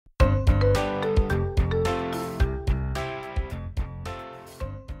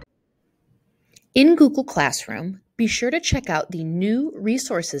In Google Classroom, be sure to check out the New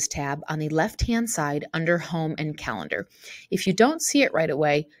Resources tab on the left-hand side under Home and Calendar. If you don't see it right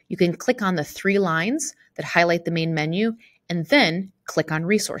away, you can click on the three lines that highlight the main menu and then click on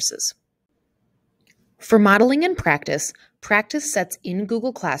Resources. For modeling and practice sets in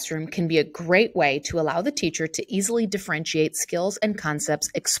Google Classroom can be a great way to allow the teacher to easily differentiate skills and concepts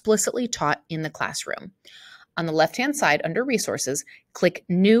explicitly taught in the classroom. On the left-hand side under Resources, click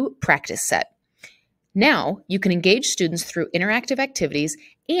New Practice Set. Now, you can engage students through interactive activities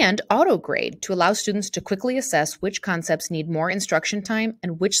and auto-grade to allow students to quickly assess which concepts need more instruction time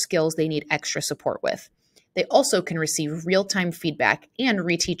and which skills they need extra support with. They also can receive real-time feedback and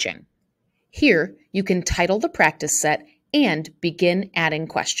reteaching. Here, you can title the practice set and begin adding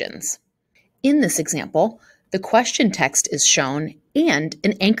questions. In this example, the question text is shown and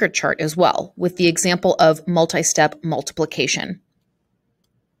an anchor chart as well, with the example of multi-step multiplication.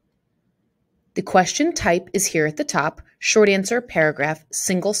 The question type is here at the top, short answer, paragraph,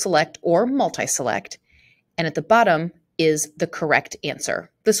 single select, or multi-select, and at the bottom is the correct answer.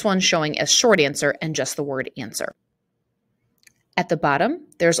 This one's showing as short answer and just the word answer. At the bottom,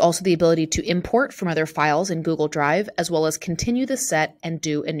 there's also the ability to import from other files in Google Drive, as well as continue the set and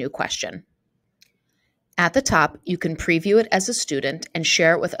do a new question. At the top, you can preview it as a student and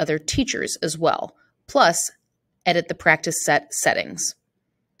share it with other teachers as well, plus edit the practice set settings.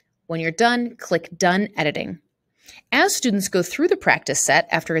 When you're done, click Done Editing. As students go through the practice set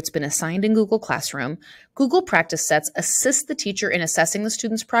after it's been assigned in Google Classroom, Google Practice Sets assist the teacher in assessing the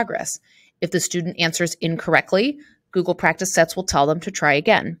student's progress. If the student answers incorrectly, Google Practice Sets will tell them to try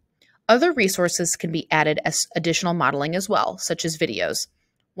again. Other resources can be added as additional modeling as well, such as videos.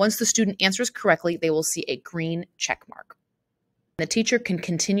 Once the student answers correctly, they will see a green check mark. The teacher can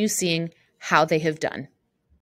continue seeing how they have done.